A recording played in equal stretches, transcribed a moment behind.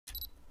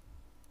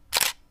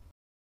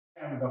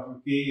I'm Dr.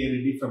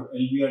 K.A.Reddy from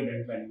LBR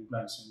Dental and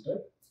Implant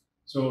Center.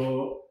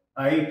 So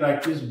I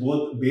practice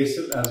both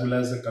basal as well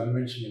as the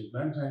conventional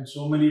implants, and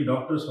so many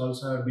doctors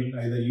also have been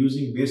either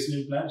using basal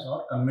implants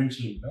or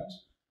conventional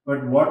implants.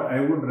 But what I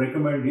would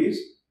recommend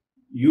is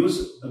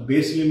use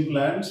basal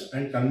implants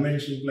and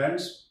conventional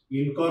implants.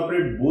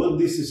 Incorporate both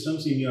these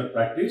systems in your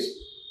practice,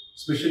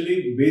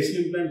 especially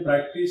basal implant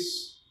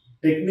practice.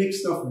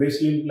 Techniques of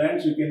basal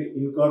implants, you can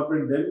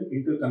incorporate them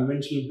into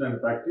conventional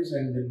implant practice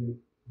and then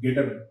get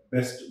a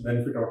best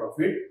benefit out of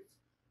it.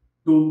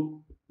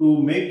 To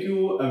make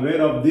you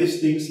aware of these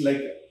things,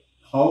 like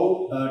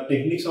how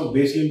techniques of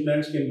basal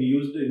implants can be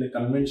used in a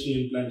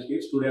conventional implant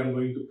case, today I am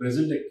going to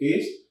present a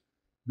case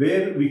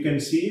where we can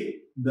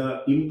see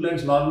the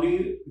implants.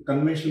 Normally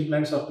conventional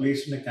implants are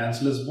placed in a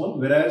cancellous bone,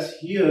 whereas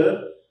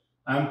here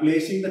I am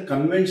placing the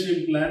conventional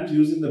implants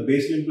using the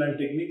basal implant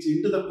techniques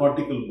into the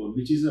cortical bone,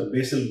 which is a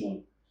basal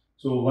bone.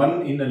 So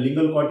one in a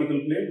lingual cortical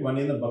plate, one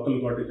in the buccal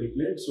cortical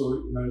plate.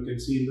 So now you can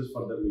see in this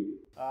further video.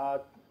 I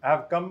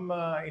have come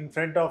in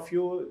front of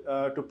you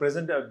to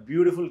present a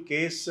beautiful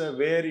case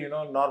where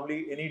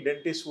normally any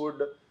dentist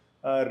would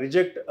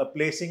reject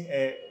placing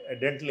a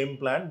dental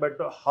implant, but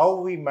how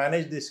we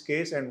manage this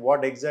case and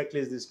what exactly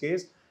is this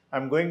case,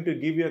 I'm going to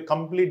give you a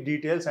complete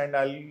details, and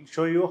I'll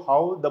show you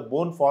how the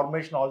bone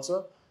formation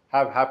also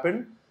have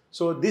happened.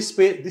 So this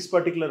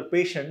particular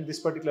patient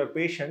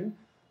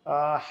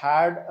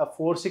had a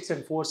 4/6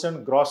 and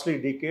 4/7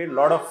 grossly decayed.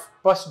 Lot of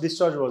pus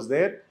discharge was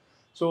there.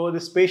 So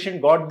this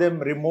patient got them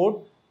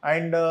removed,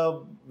 and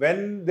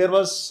when there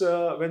was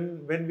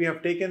when we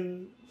have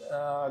taken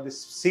this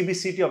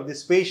CBCT of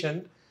this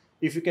patient,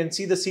 if you can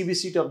see the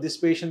CBCT of this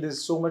patient, there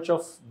is so much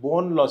of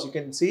bone loss. You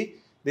can see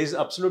there is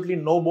absolutely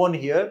no bone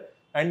here,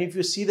 and if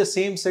you see the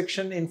same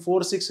section in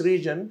 4/6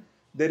 region,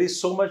 there is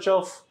so much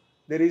of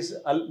there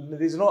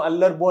is no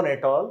ulnar bone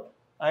at all,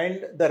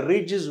 and the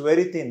ridge is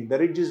very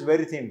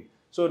thin.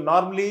 So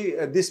normally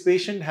this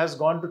patient has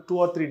gone to 2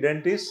 or 3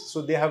 dentists,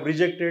 so they have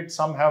rejected.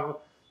 Some have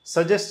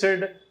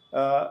suggested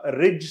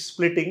ridge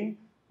splitting,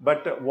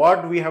 but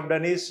what we have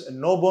done is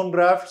no bone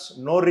grafts,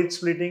 no ridge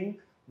splitting.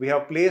 We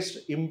have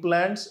placed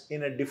implants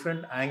in a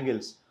different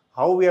angles.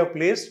 How we have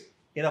placed?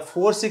 In a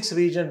 4/6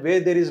 region where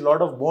there is a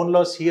lot of bone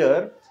loss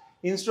here,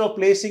 instead of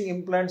placing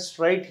implants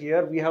right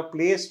here, we have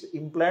placed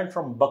implant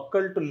from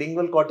buccal to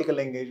lingual cortical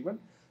engagement.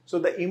 So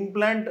the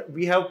implant,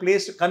 we have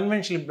placed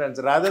conventional implants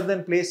rather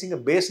than placing a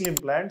basal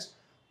implants.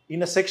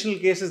 In a sectional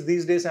cases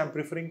these days, I am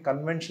preferring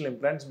conventional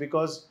implants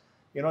because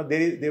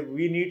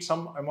we need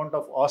some amount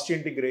of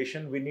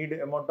osseointegration, we need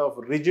amount of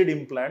rigid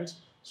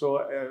implants. So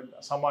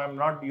I am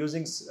not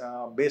using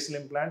basal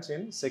implants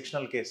in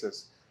sectional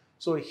cases.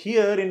 So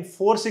here in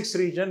 4/6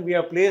 region, we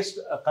have placed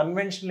a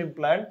conventional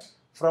implant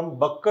from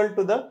buccal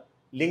to the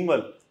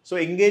lingual. So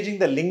engaging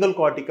the lingual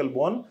cortical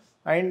bone,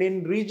 and in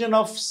region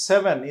of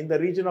 7, in the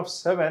region of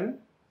 7,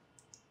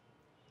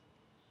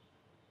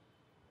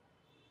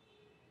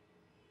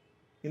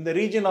 in the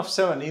region of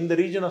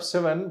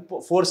 7,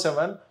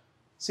 4/7,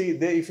 see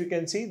there, if you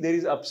can see, there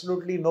is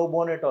absolutely no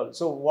bone at all.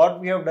 So what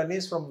we have done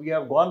is we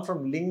have gone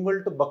from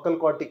lingual to buccal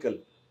cortical.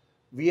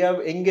 We have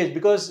engaged,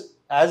 because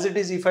as it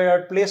is, if I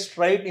had placed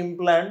right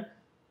implant,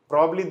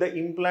 probably the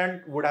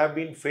implant would have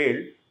been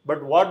failed.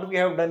 But what we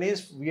have done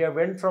is we have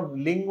went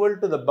from lingual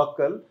to the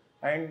buccal,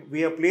 and we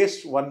have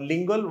placed one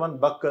lingual, one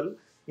buccal.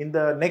 In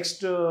the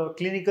next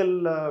clinical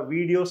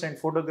videos and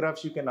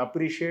photographs, you can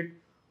appreciate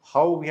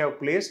how we have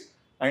placed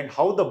and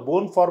how the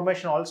bone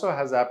formation also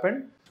has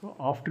happened. So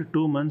after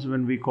 2 months,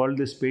 when we called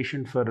this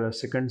patient for a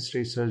second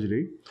stage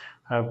surgery,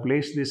 I have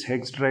placed these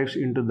hex drives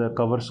into the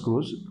cover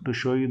screws to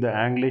show you the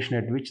angulation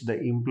at which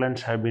the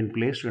implants have been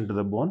placed into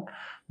the bone.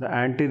 The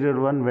anterior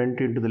one went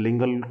into the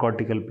lingual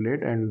cortical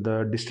plate, and the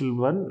distal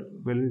one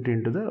went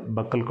into the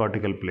buccal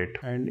cortical plate.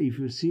 And if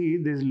you see,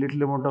 this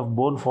little amount of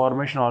bone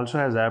formation also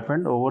has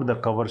happened over the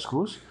cover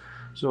screws.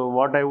 So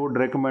what I would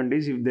recommend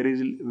is, if there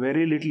is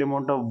very little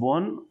amount of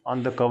bone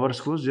on the cover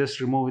screws, just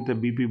remove with a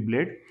BP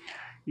blade.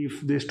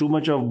 If there is too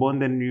much of bone,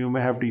 then you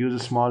may have to use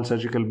a small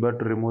surgical bud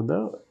to remove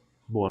the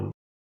bone.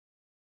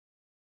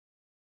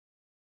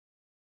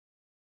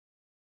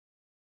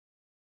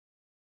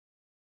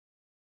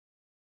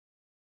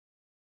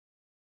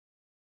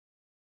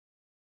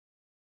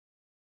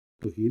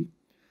 To heal,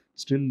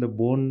 still the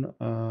bone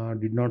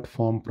did not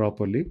form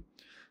properly.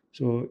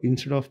 So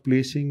instead of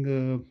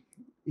placing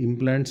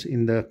implants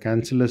in the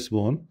cancellous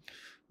bone,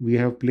 we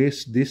have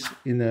placed this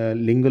in a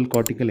lingual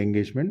cortical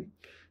engagement,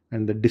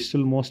 and the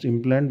distal most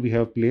implant we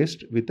have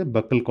placed with a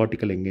buccal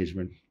cortical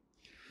engagement.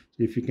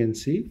 So if you can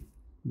see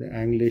the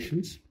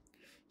angulations.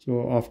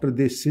 So after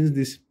this, since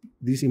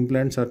these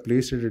implants are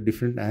placed at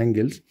different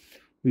angles,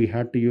 we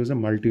had to use a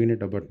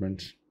multi-unit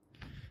abutments.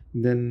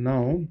 Then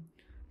now,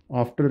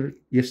 after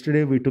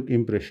yesterday, we took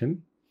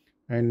impression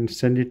and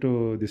sent it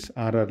to this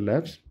RR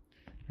labs,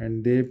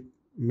 and they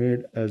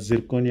made a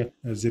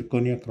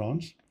zirconia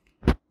crowns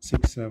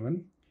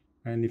 6/7,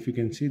 and if you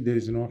can see, there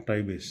is no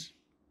tie base.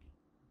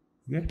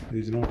 Okay, there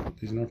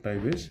is no tie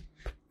base,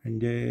 and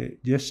they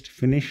just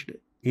finished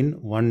in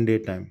 1 day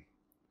time.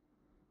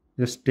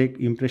 Just take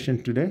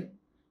impression today,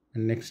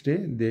 and next day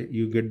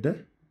you get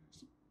the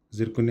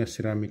zirconia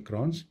ceramic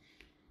crowns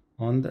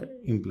on the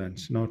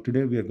implants. Now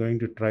today we are going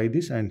to try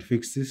this and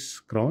fix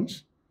these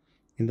crowns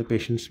in the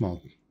patient's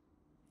mouth.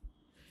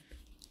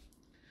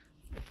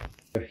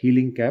 The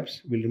healing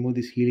caps, we'll remove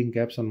these healing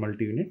caps on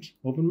multi-units.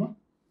 Open ma.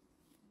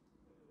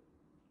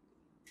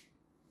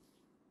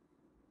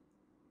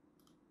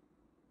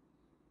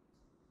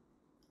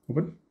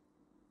 Open.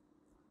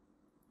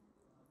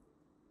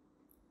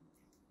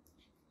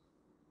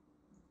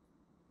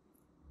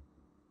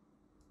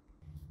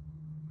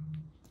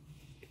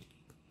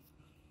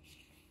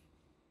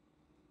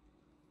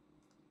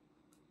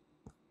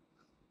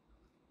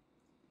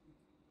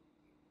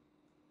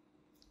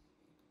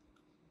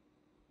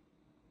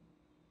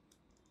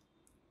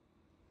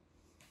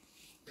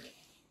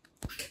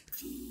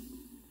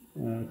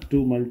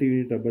 Two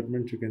multi-unit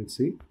abutments you can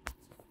see.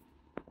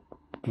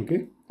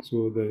 Okay,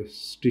 so the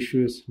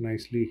tissue is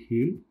nicely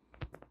healed.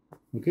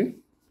 Okay,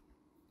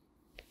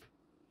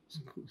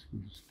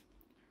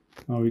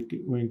 now we're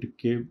going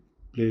to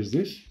place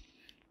this.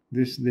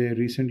 They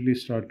recently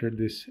started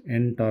this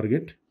end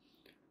target.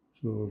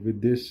 So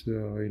with this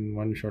in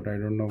one shot, I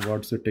don't know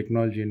what's the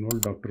technology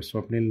involved. Dr.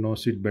 Swapnil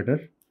knows it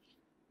better.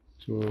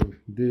 So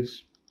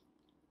this,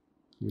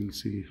 we'll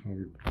see how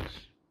it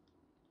goes.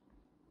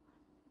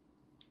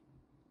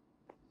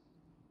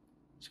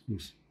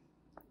 Excuse.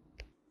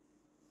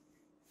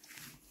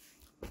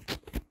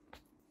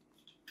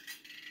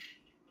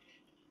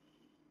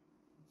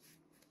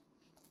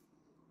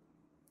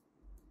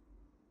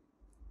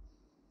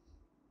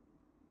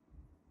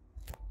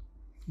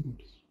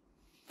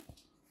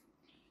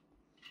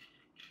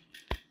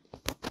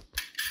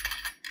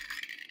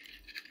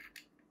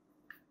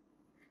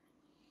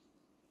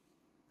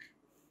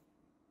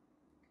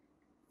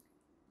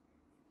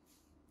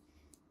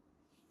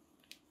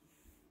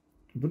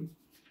 Good.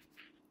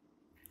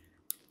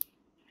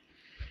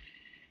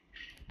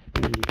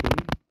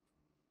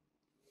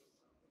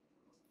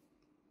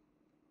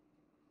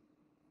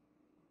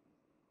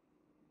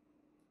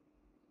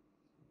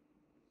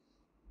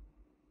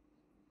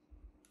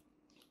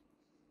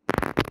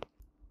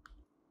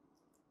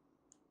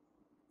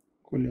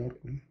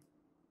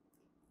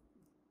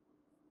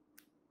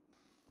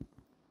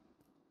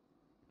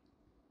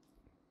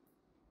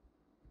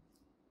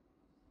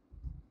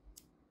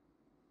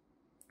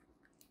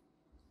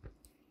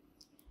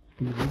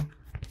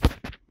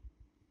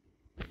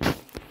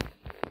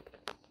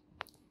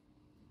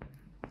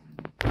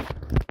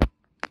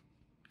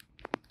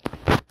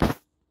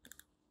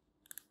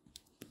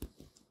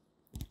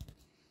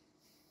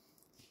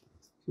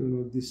 So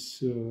now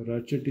this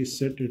ratchet is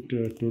set at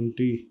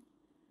 20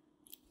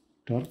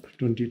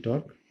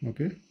 torque.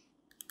 Okay,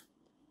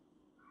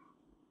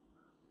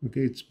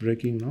 it's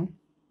breaking now.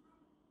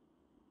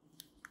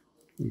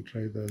 We'll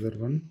try the other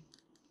one.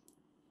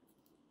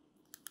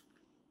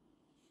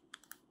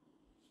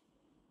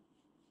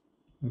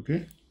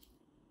 Okay,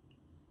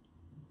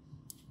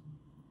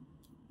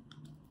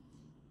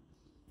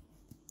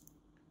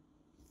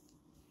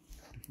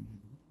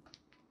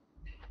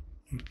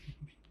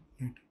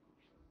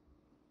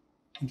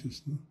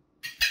 just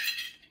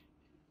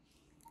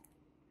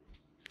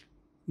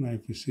now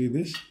if you see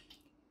this,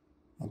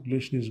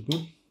 ablation is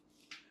good.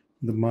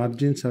 The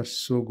margins are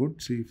so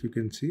good. See if you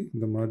can see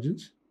the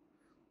margins,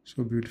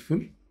 so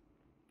beautiful.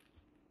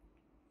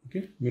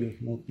 Okay, we'll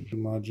remove the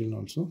margin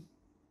also.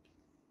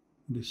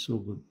 It is so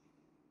good.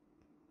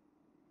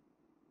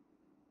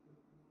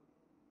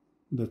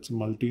 That's a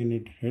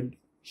multi-unit head.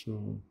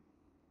 So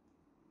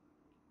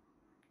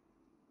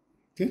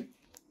okay,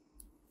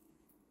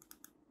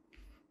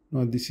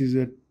 now this is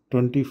at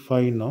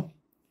 25 now.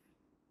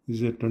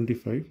 This is at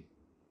 25.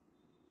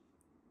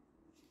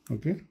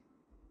 Okay,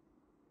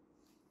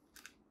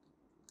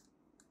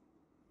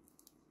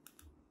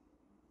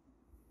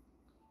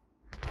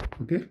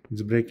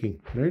 it's breaking,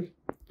 right?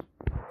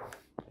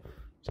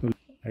 So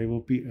I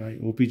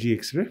OPG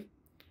X-ray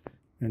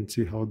and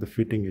see how the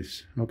fitting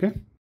is. Okay.